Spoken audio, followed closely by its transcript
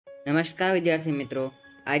નમસ્કાર વિદ્યાર્થી મિત્રો,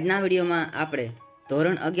 આજના વિડીયોમાં આપણે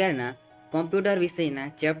ધોરણ 11ના કોમ્પ્યુટર વિષયના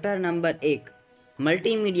ચેપ્ટર નંબર 1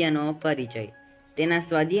 મલ્ટીમીડિયાનો પરિચય તેના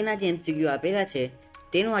સ્વાધ્યાયના જે M.C.Q આપેલા છે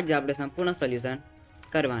તેનું આજે આપણે સંપૂર્ણ સોલ્યુશન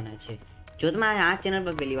કરવાના છે. જો તમે આ ચેનલ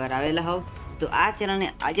પર પહેલી વાર આવેલા હોવ તો આ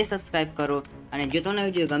ચેનલને આજે સબસ્ક્રાઈબ કરો અને જો તમને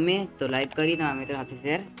વિડીયો ગમે તો લાઈક કરી તમારા મિત્રો સાથે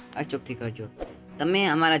શેર અચૂકથી કરજો. તમે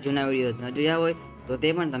અમારા જૂના વિડીયો ન જોયા હોય તો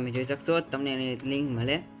તે પણ તમે જોઈ શકશો, તમને એની લિંક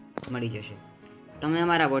મળી જશે. તમે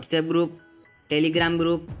અમારા વોટ્સએપ ગ્રુપ, ટેલિગ્રામ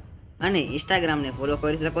ગ્રુપ અને ઇન્સ્ટાગ્રામને ફોલો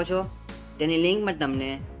કરી શકો છો, તેની લિંક પણ તમને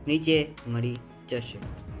નીચે મળી જશે.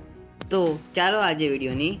 તો ચાલો આજે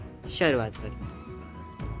વિડીયોની શરૂઆત કરીએ.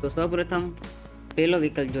 તો સૌપ્રથમ પહેલો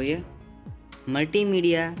વિકલ્પ જોઈએ.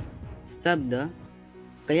 મલ્ટીમીડિયા શબ્દ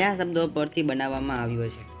કયા શબ્દો પરથી બનાવવામાં આવ્યો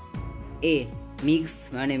છે? એ. મિક્સ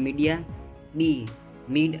અને મીડિયા, બી.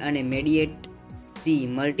 મિડ અને મેડિયેટ, સી.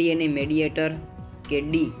 મલ્ટી અને મેડિયેટર, કે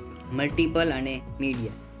ડી. મલ્ટિપલ અને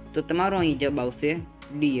મીડિયા. તો તમારો અહીં જવાબ આવશે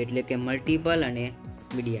ડી, એટલે કે મલ્ટિપલ અને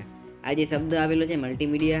મીડિયા. આ જે શબ્દ આવેલો છે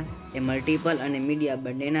મલ્ટીમીડિયા, એ મલ્ટિપલ અને મીડિયા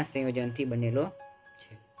બંનેના સંયોજનથી બનેલો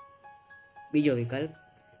છે. બીજો વિકલ્પ.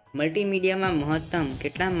 મલ્ટીમીડિયામાં મહત્તમ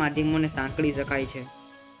કેટલા માધ્યમોને સાંકળી શકાય છે?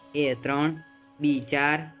 એ. 3, બી.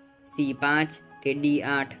 4, સી. 5, કે ડી.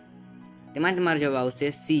 8. તેમાં તમારો જવાબ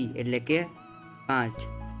આવશે સી, એટલે કે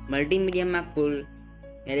 5. મલ્ટીમીડિયામાં કુલ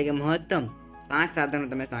એટલે કે મહત્તમ 5 સાધનો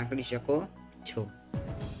તમે સાંકળી શકો છો.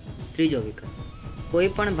 ત્રીજો વિકલ્પ. કોઈ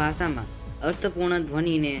પણ ભાષામાં અર્થપૂર્ણ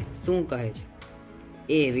ધ્વનિને શું કહે છે?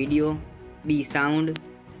 એ. વિડીયો, બી. Sound,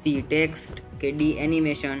 C. ટેક્સ્ટ, કે ડી.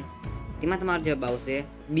 એનિમેશન. તેમાં તમારો જવાબ આવશે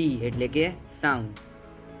બી, એટલે કે સાઉન્ડ.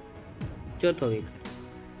 ચોથો વિકલ્પ.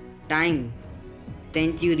 ટાઈમ,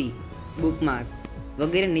 સેન્ચ્યુરી, બુકમાર્ક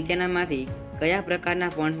વગેરે નીચેનામાંથી કયા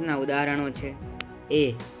પ્રકારના ફોન્ટ્સના ઉદાહરણો છે? એ.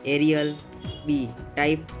 એરિયલ, બી.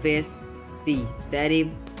 ટાઇપફેસ, સી.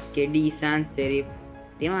 સેરિફ, કે ડી. સાન્સ સેરિફ.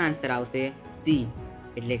 તેમાં આન્સર આવશે સી,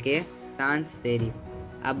 એટલે કે સાન્સ સેરિફ.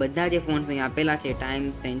 આ બધા જે ફોન્ટ્સ અહીં આપેલા છે, ટાઈમ,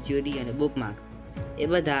 સેન્ચ્યુરી અને બુકમાર્ક્સ, એ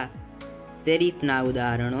બધા સેરિફના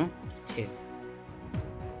ઉદાહરણો છે.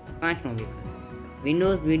 પાંચમો વિકલ્પ.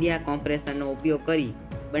 વિન્ડોઝ મીડિયા કોમ્પ્રેસરનો ઉપયોગ કરી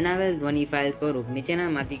બનાવેલ ધ્વનિ ફાઇલ સ્વરૂપ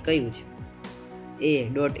નીચેનામાંથી કયું છે? એ.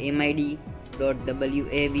 .mid,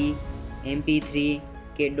 .wav, mp3,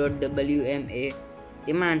 કે .wma.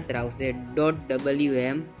 તેમાં આન્સર આવશે .wma,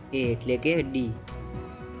 એટલે કે ડી.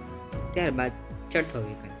 ત્યારબાદ છઠ્ઠો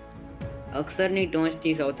વિકલ્પ. અક્ષરની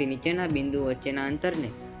ટોચથી સૌથી નીચેના બિંદુ વચ્ચેના અંતરને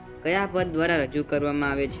કયા પદ દ્વારા રજૂ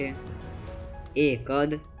કરવામાં આવે છે? એ.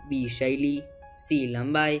 કદ, બી. શૈલી, સી.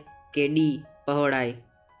 લંબાઈ, કે ડી. પહોળાઈ.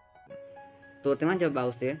 તો તેમાં જવાબ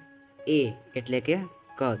આવશે એ, એટલે કે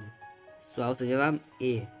કદ. શું આવશે જવાબ?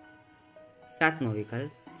 એ. સાતમો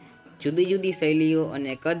વિકલ્પ. જુદી જુદી શૈલીઓ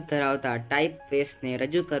અને કદ ધરાવતા ટાઇપફેસને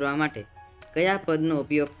રજૂ કરવા માટે કયા પદનો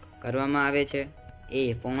ઉપયોગ કરવામાં આવે છે? એ.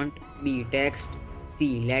 ફોન્ટ, બી. Text,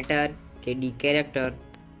 C. લેટર, કે ડી. કેરેક્ટર.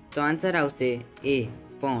 તો આન્સર આવશે એ.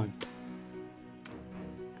 ફોન્ટ.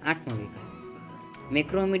 આઠમો વિકલ્પ.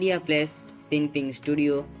 મેક્રોમીડિયા ફ્લેશ, સિન્ફિંગ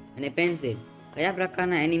સ્ટુડિયો અને પેન્સિલ કયા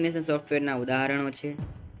પ્રકારના એનિમેશન સોફ્ટવેરના ઉદાહરણો છે?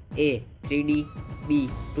 એ. 3D, બી.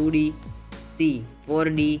 2D, C.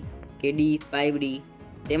 4D, કે ડી. 5D.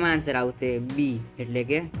 તેમાં આન્સર આવશે બી, એટલે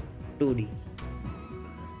કે 2D.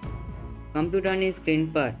 કમ્પ્યુટરની સ્ક્રીન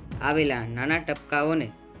પર આવેલા નાના ટપકાઓને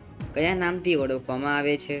કયા નામથી ઓળખવામાં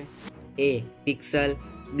આવે છે? એ. પિક્સલ,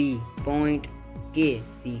 બી. પોઈન્ટ, કે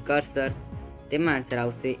સી. કર્સર. તેમાં આન્સર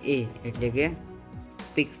આવશે એ, એટલે કે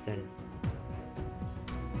પિક્સલ.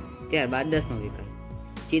 ત્યારબાદ 10મો વિકલ્પ.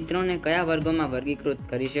 ચિત્રોને કયા વર્ગોમાં વર્ગીકૃત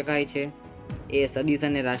કરી શકાય છે? એ. સદિશ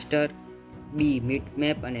અને રાસ્ટર, બી.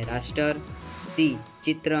 બીટમેપ અને રાસ્ટર, સી.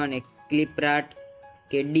 ચિત્ર અને ક્લિપઆર્ટ,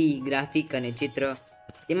 કે ડી. ગ્રાફિક અને ચિત્ર.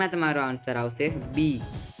 તેમાં તમારો આન્સર આવશે બી,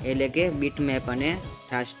 એટલે કે બીટમેપ અને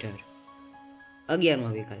રાસ્ટર. 11મો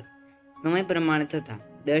વિકલ્પ. સમય પ્રમાણે થતા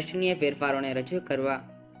દર્શનીય ફેરફારોને રજૂ કરવા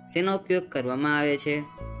શેનો ઉપયોગ કરવામાં આવે છે?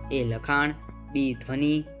 એ. લખાણ, બી.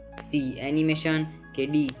 ધ્વનિ, સી. એનિમેશન, કે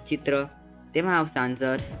ડી. ચિત્ર. તેમાં આવશે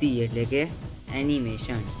આન્સર સી, એટલે કે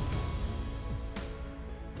એનિમેશન.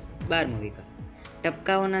 12મો વિકલ્પ.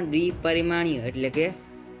 ટપકાઓના દ્વિપરિમાણીય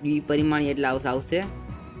એટલે આવશે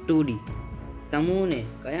 2D સમૂહને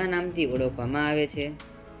કયા નામથી ઓળખવામાં આવે છે?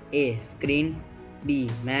 એ. સ્ક્રીન, બી.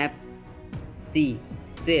 Map, C.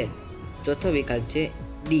 સેલ. ચોથો વિકલ્પ છે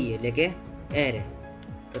ડી, એટલે કે એરે.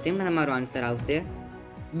 તો તેમાં તમારો આન્સર આવશે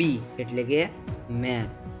બી, એટલે કે મેપ.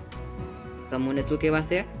 સમૂહને શું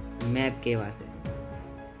કહેવાશે? મેપ કહેવાશે.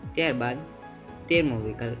 ત્યારબાદ 13મો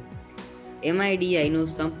વિકલ્પ. MIDI નું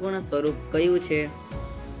સંપૂર્ણ સ્વરૂપ કયું છે?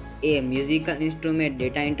 એ. મ્યુઝિકલ ઇન્સ્ટ્રુમેન્ટ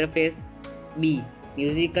ડેટા ઇન્ટરફેસ, બી.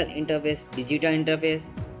 Musical interface digital interface,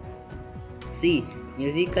 C.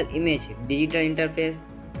 Musical image digital interface,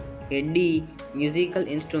 કે D musical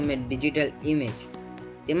instrument digital image?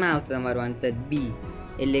 તેમાં આવશે તમારો આન્સર બી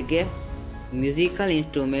એટલે કે મ્યુઝિકલ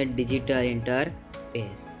ઇન્સ્ટ્રુમેન્ટ ડિજિટલ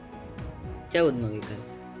ઇન્ટરફેસ. 14મો વિકલ્પ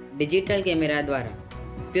ડિજિટલ કેમેરા દ્વારા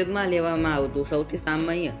ઉપયોગમાં લેવામાં આવતું સૌથી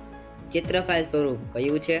સામાન્ય ચિત્ર ફાઇલ સ્વરૂપ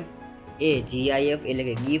કયું છે? એ GIF એટલે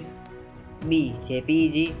કે ગીફ, બી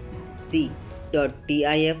JPEG, સી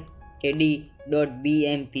 .TIF કે ડી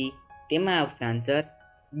 .BMP? તેમાં આવશે આન્સર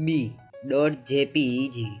બી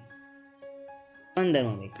 .JPEG.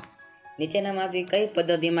 15મો વિકલ્પ નીચેનામાંથી કઈ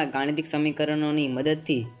પદ્ધતિમાં ગાણિતિક સમીકરણોની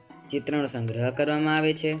મદદથી ચિત્રનો સંગ્રહ કરવામાં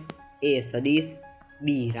આવે છે? એ સદિશ,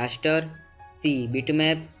 બી રાસ્ટર, સી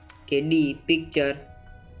બીટમેપ કે ડી પિક્ચર?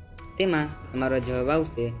 તેમાં તમારો જવાબ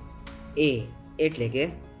આવશે એ એટલે કે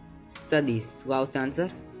સદિશ. શું આવશે આન્સર?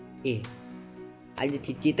 એ. આ જે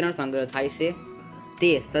ચિત્રનો સંગ્રહ થાય છે તે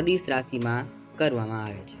સદિશ રાશિમાં કરવામાં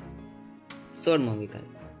આવે છે. 16મો વિકલ્પ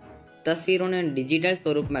તસવીરોને ડિજિટલ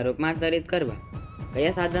સ્વરૂપમાં રૂપાંતરિત કરવા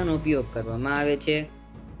કયા સાધનનો ઉપયોગ કરવામાં આવે છે?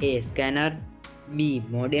 એ સ્કેનર, બી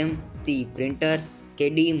મોડેમ, સી પ્રિન્ટર કે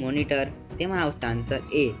ડી મોનિટર? તેમાં આવશે આન્સર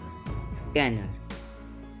એ સ્કેનર.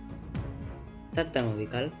 17મો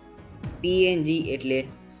વિકલ્પ PNG એટલે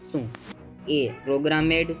શું? એ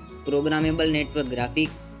પ્રોગ્રામેબલ નેટવર્ક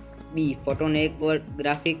ગ્રાફિક, બી photo network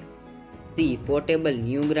graphic, C portable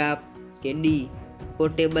new graph કે ડી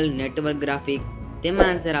પોર્ટેબલ નેટવર્ક ગ્રાફિક? તેમાં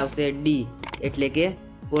આન્સર આવશે ડી એટલે કે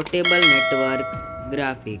પોર્ટેબલ નેટવર્ક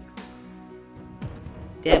ગ્રાફિક.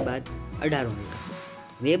 ત્યારબાદ 18મો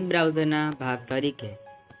વિકલ્પ વેબ બ્રાઉઝરના ભાગ તરીકે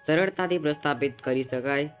સરળતાથી પ્રસ્થાપિત કરી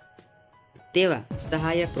શકાય તેવા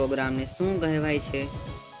સહાયક પ્રોગ્રામને શું કહેવાય છે?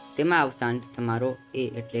 તેમાં આવશે આન્સર તમારો એ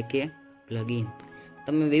એટલે કે પ્લગઇન.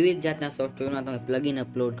 તમે વિવિધ જાતના સોફ્ટવેરમાં તમે પ્લગઇન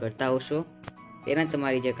અપલોડ કરતા હોશો, તેના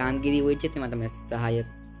તમારી જે કામગીરી હોય છે તેમાં તમને સહાયક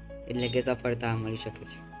એટલે કે સફળતા મળી શકે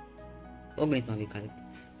છે. 19મો વિકલ્પ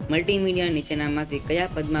મલ્ટીમીડિયા નીચેનામાંથી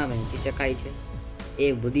કયા પદમાં વહેંચી શકાય છે? એ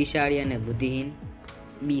બુદ્ધિશાળી અને બુદ્ધિહીન,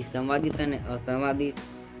 બી સંવાદિત અને અસંવાદિત,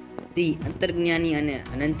 સી અંતર્જ્ઞાની અને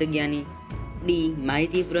અનંતજ્ઞાની, ડી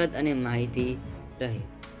માહિતીપ્રદ અને માહિતી રહે?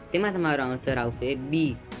 તેમાં તમારો આન્સર આવશે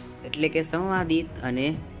બી એટલે કે સંવાદિત અને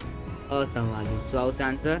અસંવાદિત. શું આવશે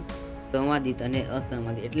આન્સર? સંવાદિત અને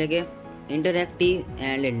અસંવાદિત એટલે કે interactive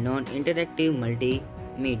and non interactive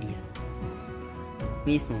multimedia.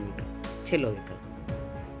 20મો વિકલ્પ છેલ્લો વિકલ્પ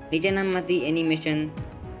નીચેનામાંથી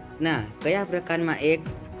એનિમેશનના કયા પ્રકારમાં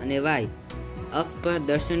એક્સ અને વાય અક્ષ પર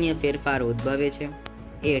દર્શનીય ફેરફારો ઉદ્ભવે છે?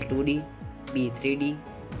 એ 2D, બી 3D,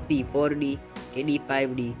 સી 4D કે ડી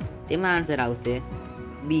 5D? તેમાં આન્સર આવશે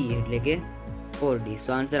બી એટલે કે 4D. સો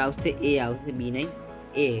આન્સર આવશે એ આવશે, બી નહીં,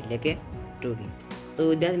 એ એટલે કે 2D. તો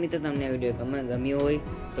વિદ્યાર્થી મિત્રો તમને આ વિડીયો ગમ્યો હોય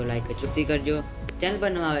તો લાઈક અચૂકથી કરજો. ચેનલ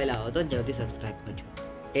પર નવા આવેલા હો તો જલ્દી સબસ્ક્રાઈબ કરજો.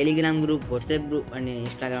 ટેલિગ્રામ ગ્રુપ, વોટ્સએપ ગ્રુપ અને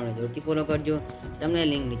ઇન્સ્ટાગ્રામને જરૂરથી ફોલો કરજો. તમને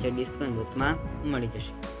લિંક નીચે ડિસ્ક્રિપ્શન બોક્સમાં મળી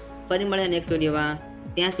જશે. ફરી મળે નેક્સ્ટ વિડીયોમાં.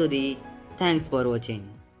 ત્યાં સુધી થેન્ક્સ ફોર વોચિંગ.